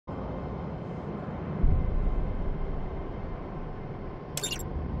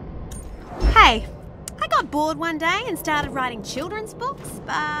got bored one day and started writing children's books,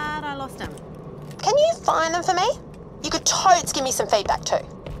 but I lost them. Can you find them for me? You could totes give me some feedback too.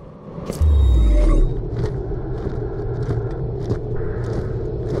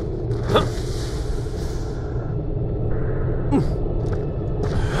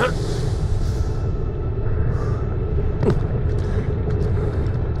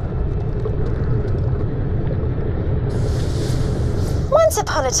 Once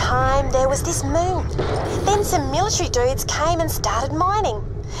upon a time, there was this moon. Then some military dudes came and started mining.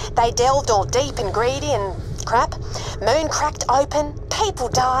 They delved all deep and greedy and crap. Moon cracked open, people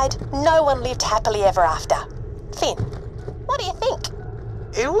died, no one lived happily ever after. Finn, what do you think?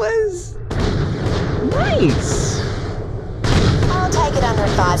 It was nice. I'll take it under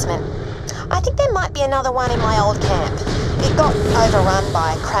advisement. I think there might be another one in my old camp. It got overrun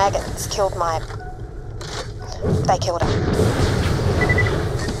by Kragans, They killed her.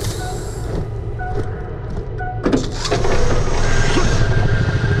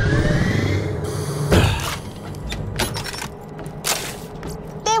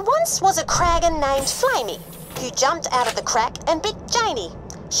 Was a Kragan named Flamey, who jumped out of the crack and bit Janie.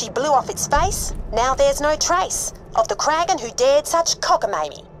 She blew off its face. Now there's no trace of the Kragan who dared such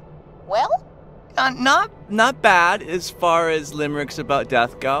cockamamie. Well? Not bad as far as limericks about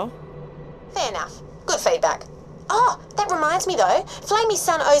death go. Fair enough. Good feedback. Oh, that reminds me though. Flamey's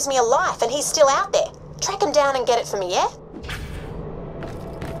son owes me a life and he's still out there. Track him down and get it for me, yeah?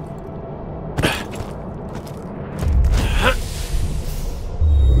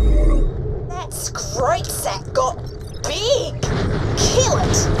 Scroat sack got big! Kill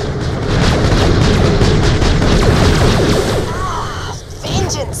it! Ah,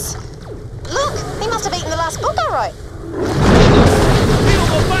 vengeance! Look, he must have eaten the last book I wrote. Feel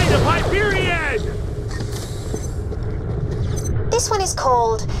the bite of Hyperion! This one is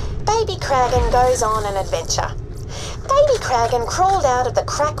called Baby Kragan Goes on an Adventure. Baby Kragan crawled out of the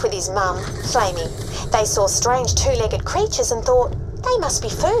crack with his mum, Flamey. They saw strange two-legged creatures and thought they must be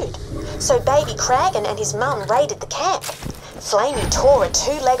food. So Baby Kragan and his mum raided the camp. Flamey tore a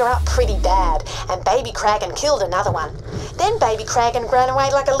two-legger up pretty bad, and Baby Kragan killed another one. Then Baby Kragan ran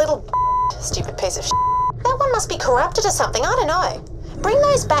away like a little stupid piece of shit. That one must be corrupted or something, I don't know. Bring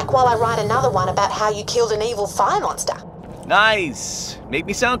those back while I write another one about how you killed an evil fire monster. Nice. Make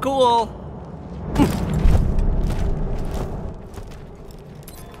me sound cool.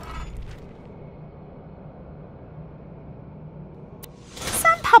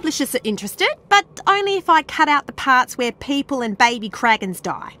 Publishers are interested, but only if I cut out the parts where people and baby Kragans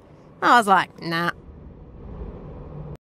die. I was like, nah.